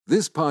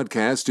This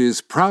podcast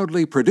is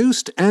proudly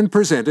produced and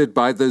presented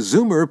by the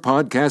Zoomer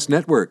Podcast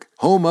Network,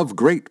 home of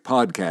great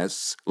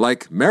podcasts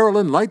like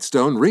Marilyn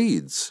Lightstone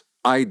Reads,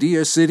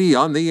 Idea City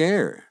on the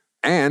Air,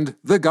 and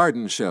The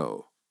Garden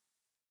Show.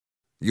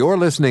 You're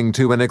listening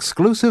to an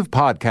exclusive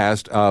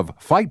podcast of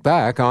Fight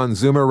Back on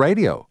Zoomer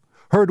Radio,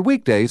 heard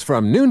weekdays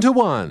from noon to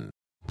 1.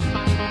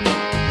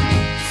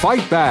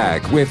 Fight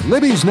Back with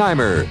Libby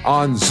Znaimer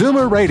on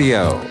Zoomer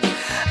Radio.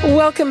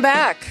 Welcome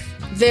back.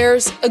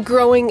 There's a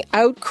growing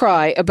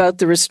outcry about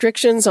the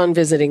restrictions on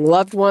visiting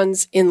loved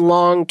ones in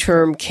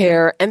long-term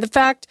care and the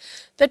fact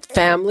that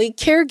family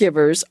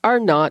caregivers are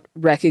not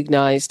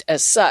recognized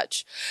as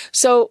such.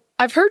 So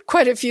I've heard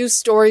quite a few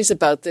stories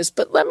about this,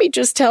 but let me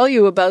just tell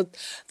you about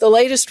the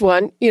latest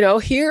one. You know,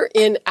 here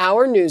in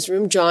our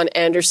newsroom, John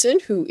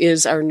Anderson, who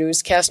is our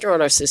newscaster on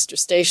our sister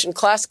station,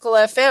 Classical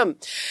FM,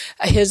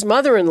 his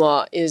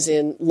mother-in-law is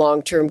in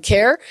long-term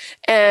care,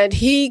 and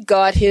he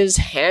got his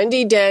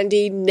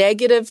handy-dandy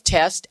negative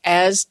test,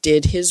 as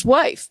did his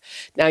wife.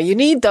 Now, you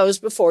need those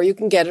before you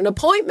can get an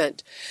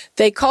appointment.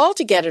 They call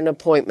to get an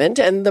appointment,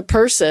 and the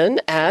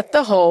person at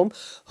the home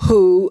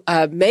who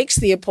makes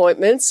the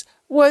appointments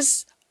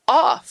was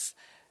off.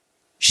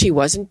 She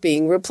wasn't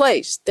being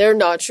replaced. They're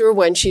not sure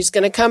when she's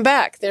going to come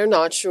back. They're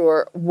not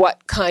sure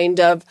what kind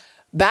of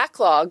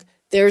backlog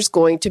there's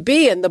going to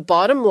be. And the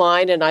bottom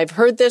line, and I've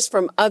heard this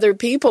from other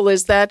people,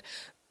 is that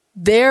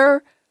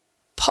their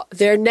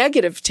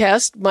negative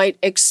test might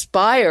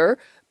expire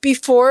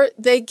before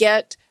they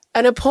get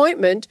an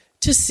appointment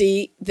to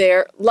see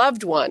their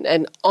loved one.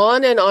 And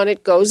on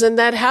it goes. And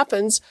that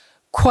happens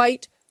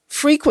quite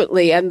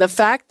frequently. And the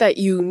fact that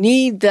you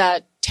need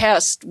that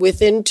test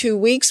within 2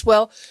 weeks,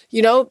 well,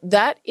 you know,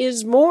 that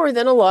is more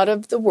than a lot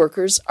of the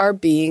workers are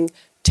being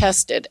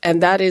tested.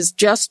 And that is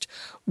just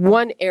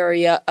one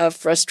area of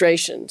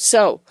frustration.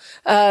 So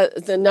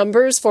the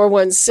numbers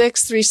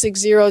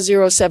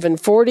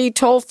 416-360-0740,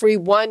 toll free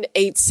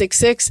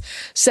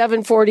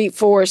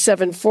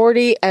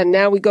 1-866-740-4740. And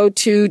now we go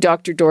to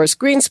Dr. Doris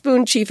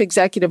Greenspoon, Chief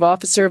Executive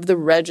Officer of the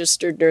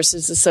Registered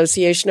Nurses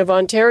Association of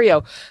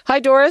Ontario. Hi,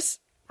 Doris.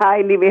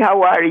 Hi, Libby.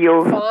 How are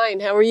you?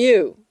 Fine. How are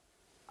you?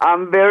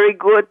 I'm very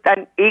good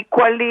and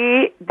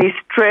equally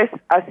distressed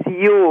as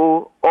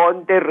you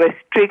on the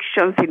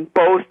restrictions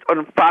imposed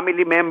on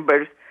family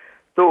members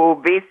to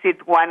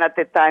visit one at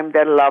a time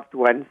their loved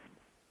ones.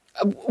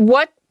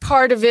 What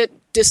part of it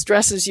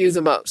distresses you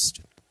the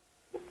most?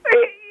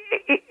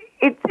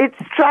 It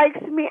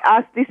strikes me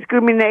as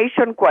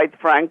discrimination, quite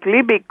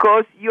frankly,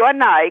 because you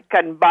and I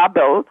can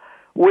babble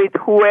with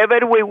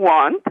whoever we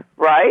want,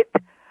 right?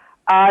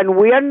 And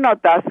we are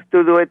not asked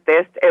to do a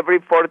test every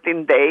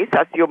 14 days,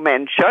 as you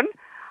mentioned.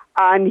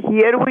 And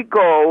here we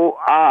go.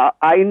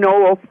 I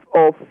know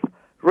of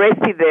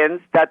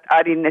residents that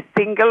are in a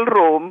single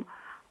room.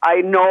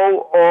 I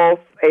know of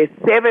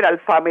several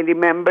family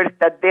members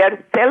that they are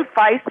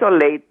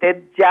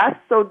self-isolated just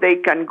so they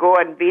can go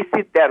and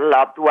visit their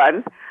loved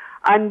ones.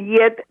 And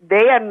yet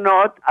they are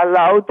not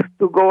allowed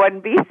to go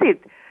and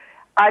visit.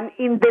 And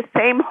in the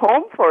same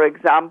home, for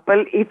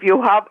example, if you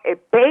have a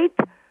paid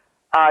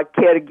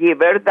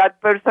caregiver, that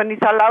person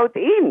is allowed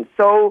in.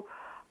 So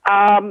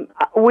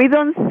we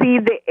don't see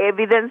the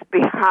evidence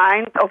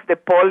behind of the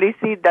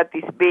policy that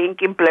is being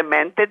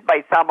implemented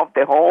by some of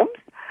the homes.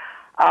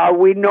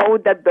 We know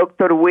that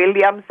Dr.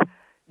 Williams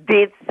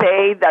did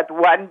say that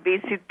one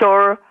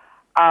visitor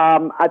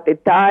at a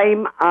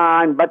time,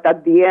 but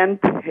at the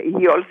end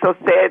he also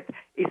said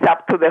it's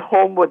up to the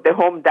home what the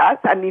home does.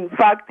 And in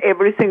fact,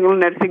 every single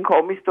nursing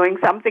home is doing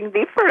something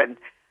different.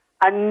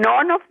 And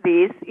none of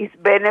this is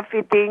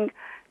benefiting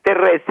the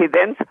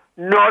residents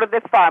nor the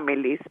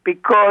families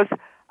because,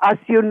 as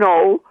you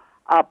know,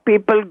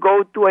 people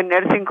go to a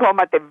nursing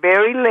home at a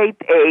very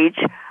late age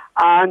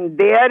and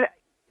their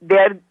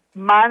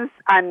months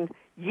and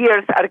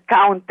years are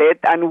counted,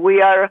 and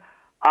we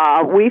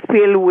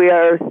feel we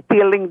are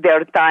stealing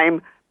their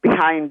time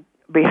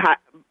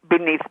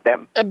beneath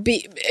them.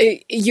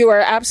 You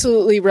are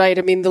absolutely right.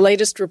 I mean, the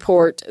latest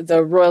report,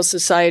 the Royal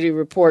Society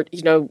report,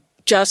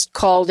 just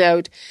called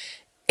out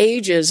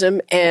ageism,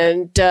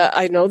 and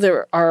I know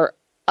there are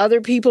other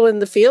people in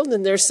the field,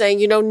 and they're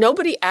saying,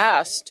 nobody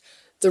asked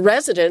the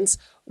residents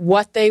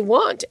what they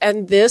want,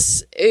 and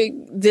this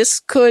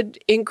could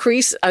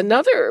increase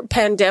another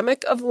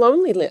pandemic of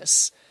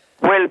loneliness.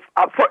 Well,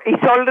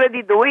 it's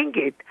already doing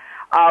it.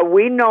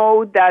 We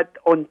know that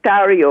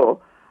Ontario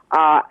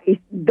is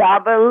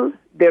double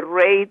the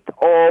rate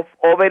of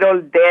overall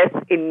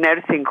deaths in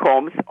nursing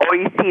homes.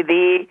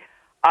 OECD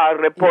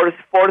reports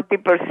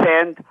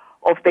 40%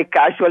 of the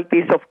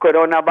casualties of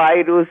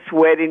coronavirus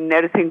were in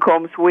nursing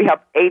homes. We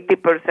have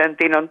 80%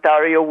 in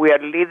Ontario. We are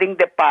leading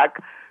the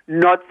pack,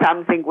 not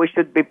something we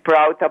should be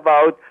proud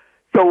about.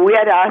 So we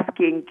are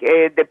asking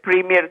the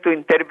Premier to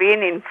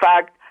intervene. In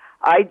fact,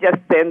 I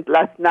just sent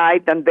last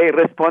night, and they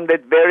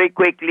responded very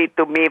quickly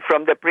to me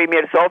from the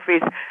Premier's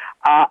office.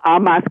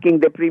 I'm asking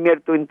the Premier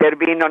to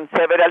intervene on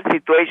several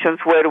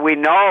situations where we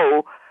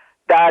know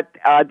that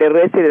the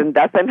resident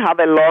doesn't have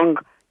a long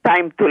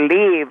time to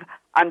live,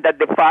 and that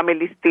the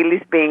family still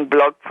is being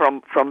blocked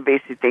from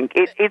visiting.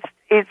 It's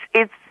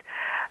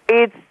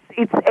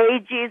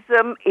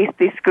ageism, it's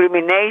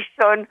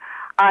discrimination,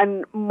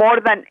 and more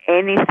than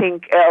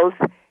anything else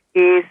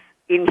is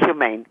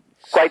inhumane,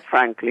 quite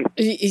frankly.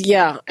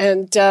 Yeah,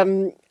 and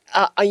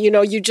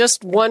you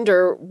just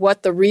wonder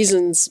what the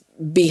reasons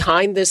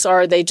behind this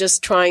are. Are they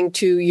just trying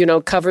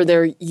to, cover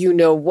their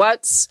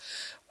you-know-whats,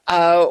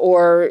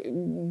 or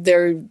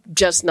they're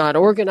just not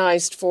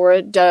organized for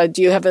it?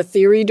 Do you have a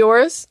theory,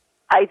 Doris?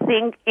 I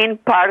think in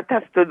part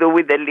has to do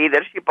with the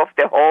leadership of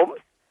the homes.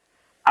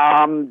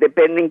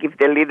 Depending if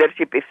the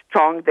leadership is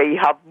strong,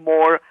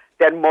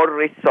 they're more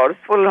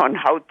resourceful on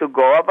how to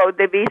go about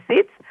the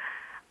visits.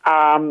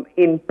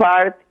 In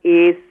part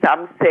is,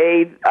 some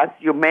say, as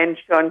you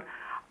mentioned,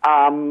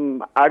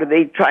 are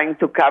they trying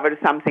to cover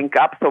something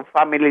up so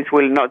families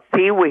will not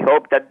see? We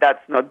hope that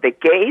that's not the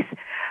case.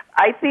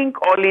 I think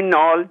all in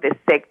all, the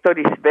sector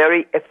is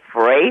very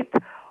afraid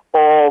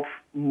of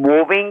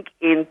moving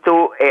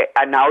into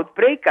an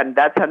outbreak, and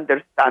that's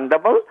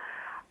understandable.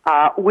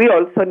 We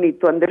also need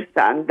to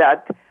understand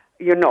that,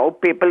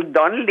 people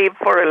don't live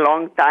for a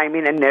long time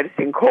in a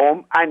nursing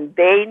home, and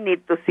they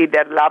need to see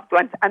their loved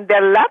ones, and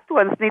their loved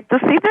ones need to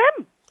see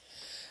them.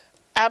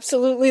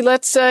 Absolutely.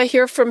 Let's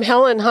hear from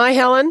Helen. Hi,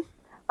 Helen.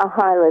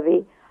 Hi,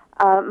 Libby.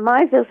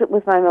 My visit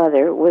with my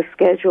mother was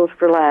scheduled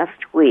for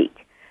last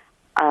week.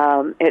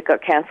 It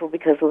got canceled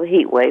because of the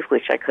heat wave,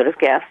 which I could have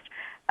guessed.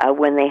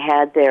 When they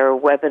had their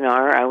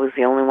webinar, I was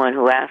the only one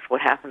who asked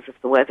what happens if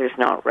the weather's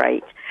not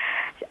right.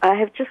 I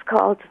have just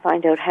called to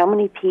find out how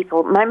many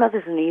people. My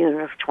mother's in a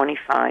unit of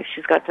 25.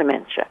 She's got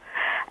dementia.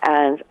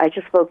 And I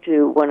just spoke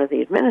to one of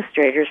the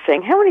administrators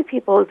saying, how many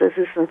people does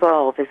this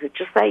involve? Is it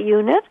just that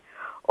unit,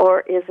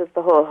 or is it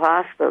the whole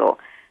hospital?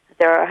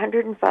 There are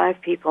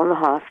 105 people in the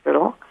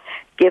hospital.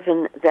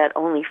 Given that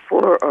only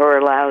 4 are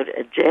allowed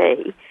a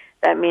day,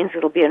 that means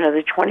it'll be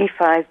another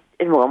 25,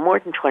 well, more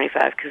than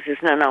 25, because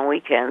there's none on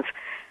weekends,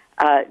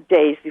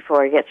 days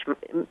before I get to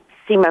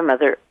see my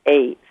mother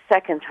a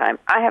second time.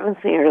 I haven't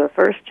seen her the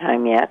first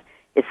time yet.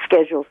 It's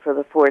scheduled for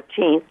the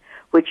 14th,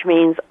 which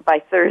means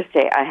by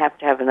Thursday I have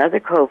to have another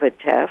COVID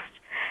test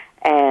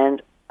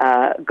and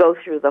go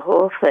through the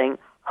whole thing,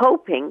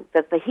 hoping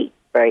that the heat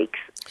breaks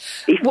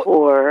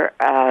before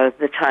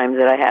the time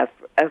that I have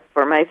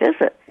for my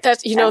visit.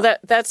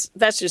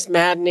 That's just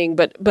maddening.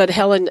 But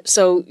Helen,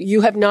 so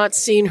you have not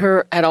seen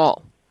her at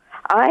all?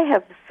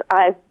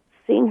 I've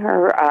seen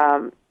her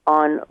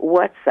on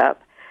WhatsApp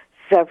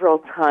several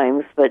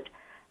times, but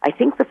I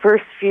think the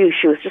first few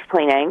she was just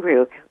plain angry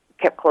or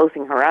kept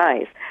closing her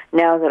eyes.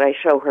 Now that I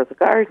show her the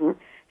garden,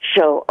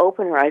 she'll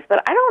open her eyes,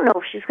 but I don't know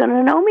if she's going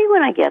to know me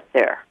when I get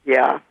there.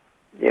 Yeah.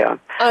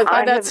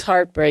 That's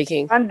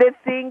heartbreaking. And the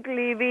thing,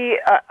 Libby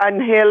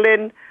and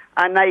Helen,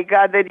 and I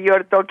gather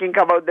you're talking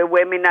about the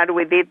webinar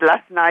we did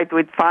last night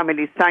with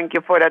families. Thank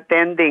you for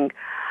attending.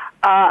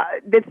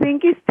 The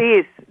thing is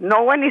this,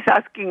 no one is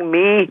asking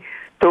me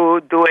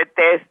to do a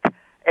test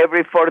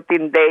every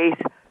 14 days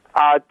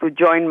to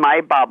join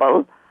my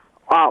bubble.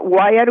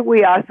 Why are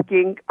we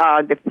asking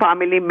the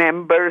family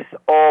members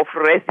of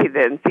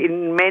residents,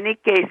 in many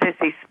cases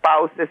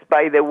spouses,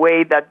 by the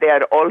way, that they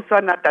are also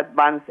at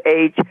advanced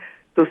age,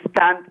 to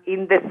stand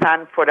in the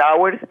sun for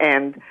hours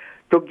and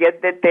to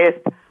get the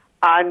test?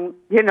 And,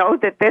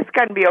 the test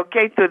can be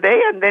okay today,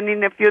 and then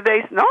in a few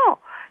days, no.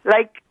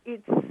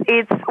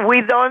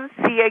 We don't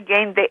see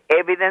again the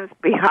evidence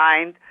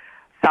behind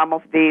some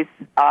of these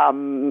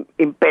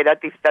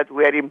imperatives that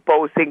we are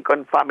imposing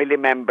on family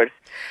members.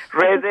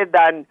 Rather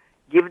than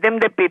give them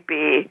the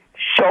PPE,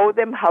 show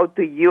them how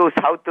to use,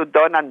 how to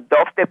don and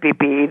doff the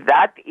PPE,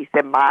 that is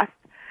a must.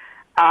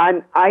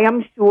 And I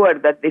am sure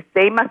that the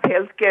same as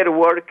healthcare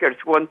workers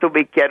want to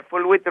be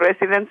careful with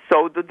residents,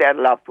 so do their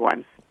loved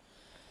ones.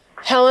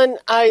 Helen,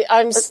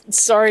 I'm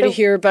sorry to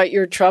hear about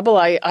your trouble.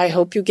 I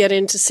hope you get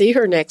in to see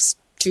her next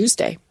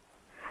Tuesday.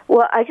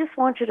 Well, I just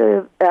wanted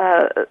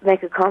to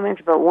make a comment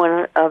about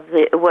one of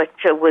what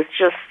was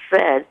just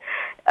said,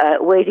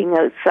 waiting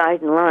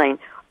outside in line.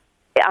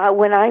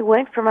 When I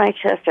went for my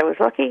test, I was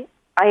lucky.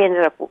 I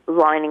ended up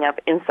lining up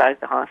inside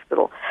the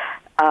hospital.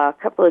 A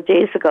couple of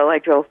days ago, I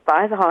drove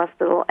by the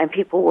hospital, and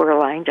people were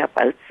lined up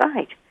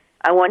outside.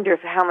 I wonder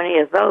how many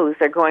of those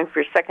are going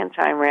for a second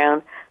time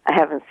round. I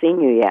haven't seen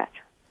you yet.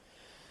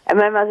 And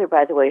my mother,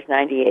 by the way, is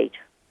 98.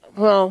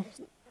 Well,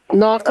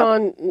 knock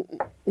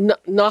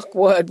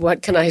wood,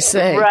 what can I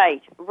say?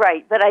 Right.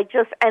 But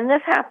and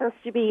this happens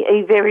to be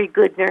a very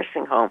good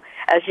nursing home.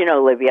 As you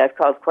know, Libby, I've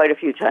called quite a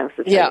few times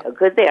to say how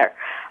good they are.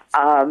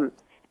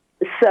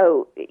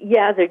 So,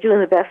 they're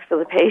doing the best for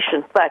the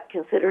patient, but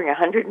considering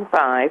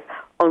 105,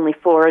 only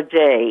 4 a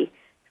day,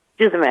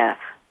 do the math.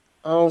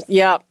 Oh,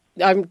 yeah,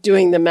 I'm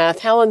doing the math.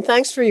 Helen,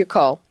 thanks for your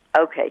call.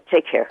 Okay,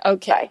 take care.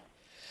 Okay. Bye.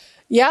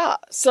 Yeah,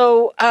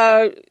 so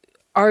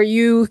are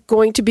you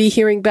going to be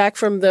hearing back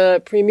from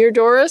the Premier,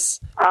 Doris?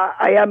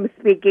 I am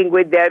speaking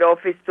with their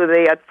office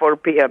today at 4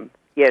 p.m.,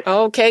 yes.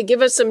 Okay,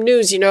 give us some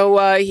news.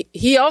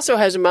 He also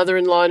has a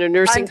mother-in-law in a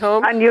nursing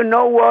home. And you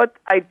know what?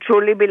 I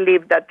truly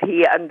believe that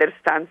he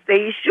understands the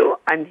issue,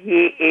 and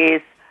he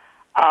is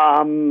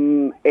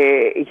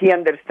He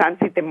understands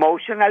it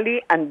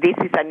emotionally, and this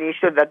is an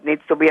issue that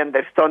needs to be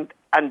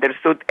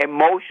understood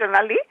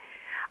emotionally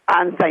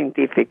and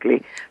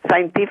scientifically.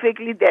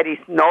 Scientifically, there is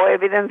no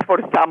evidence for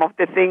some of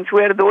the things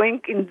we are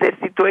doing in the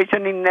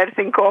situation in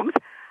nursing homes,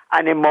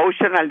 and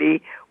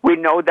emotionally, we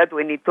know that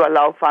we need to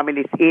allow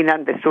families in,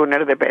 and the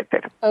sooner the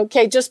better.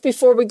 Okay, just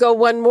before we go,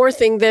 one more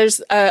thing.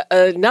 There's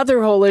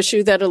another whole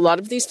issue that a lot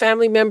of these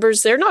family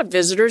members, they're not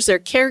visitors, they're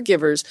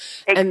caregivers.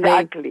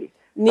 Exactly.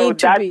 And they so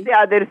that's the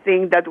other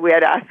thing that we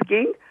are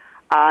asking,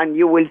 and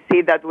you will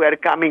see that we are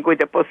coming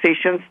with a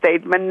position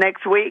statement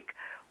next week.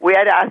 We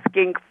are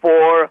asking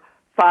for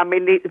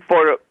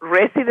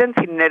residents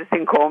in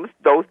nursing homes,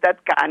 those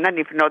that can, and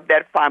if not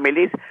their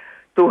families,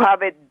 to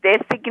have a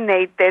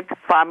designated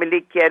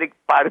family care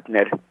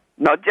partner,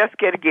 not just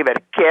caregiver,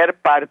 care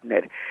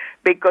partner,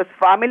 because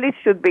families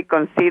should be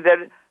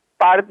considered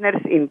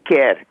partners in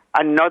care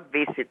and not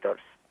visitors.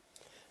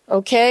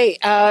 Okay.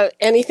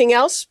 Anything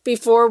else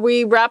before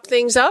we wrap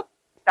things up?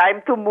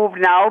 Time to move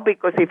now,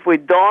 because if we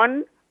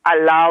don't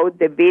allow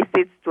the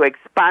visits to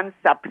expand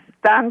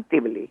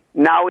substantively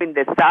now in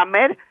the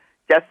summer,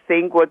 just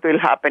think what will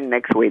happen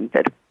next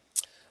winter.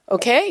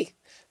 Okay.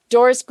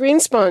 Doris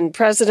Greenspun,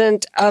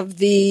 President of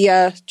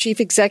the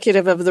Chief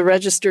Executive of the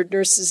Registered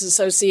Nurses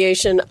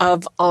Association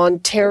of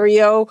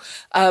Ontario.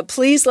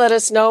 Please let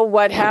us know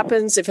what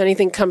happens if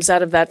anything comes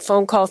out of that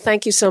phone call.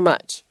 Thank you so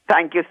much.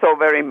 Thank you so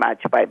very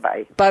much.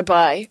 Bye-bye.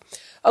 Bye-bye.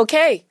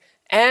 Okay,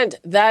 and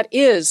that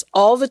is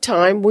all the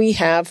time we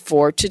have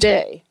for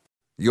today.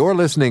 You're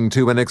listening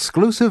to an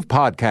exclusive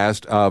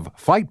podcast of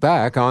Fight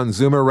Back on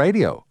Zoomer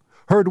Radio.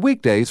 Heard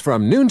weekdays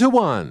from noon to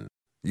 1.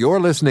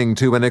 You're listening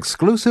to an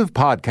exclusive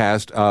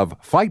podcast of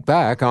Fight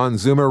Back on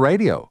Zoomer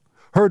Radio.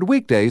 Heard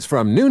weekdays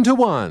from noon to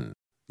 1.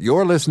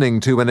 You're listening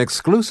to an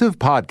exclusive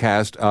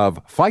podcast of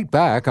Fight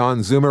Back on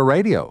Zoomer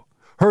Radio.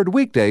 Heard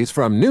weekdays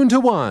from noon to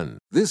 1.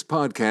 This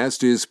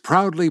podcast is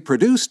proudly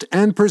produced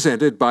and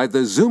presented by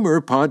the Zoomer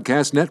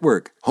Podcast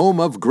Network, home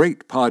of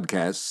great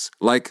podcasts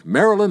like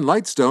Marilyn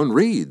Lightstone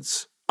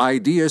Reads,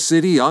 Idea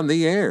City on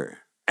the Air,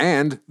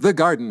 and The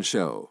Garden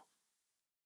Show.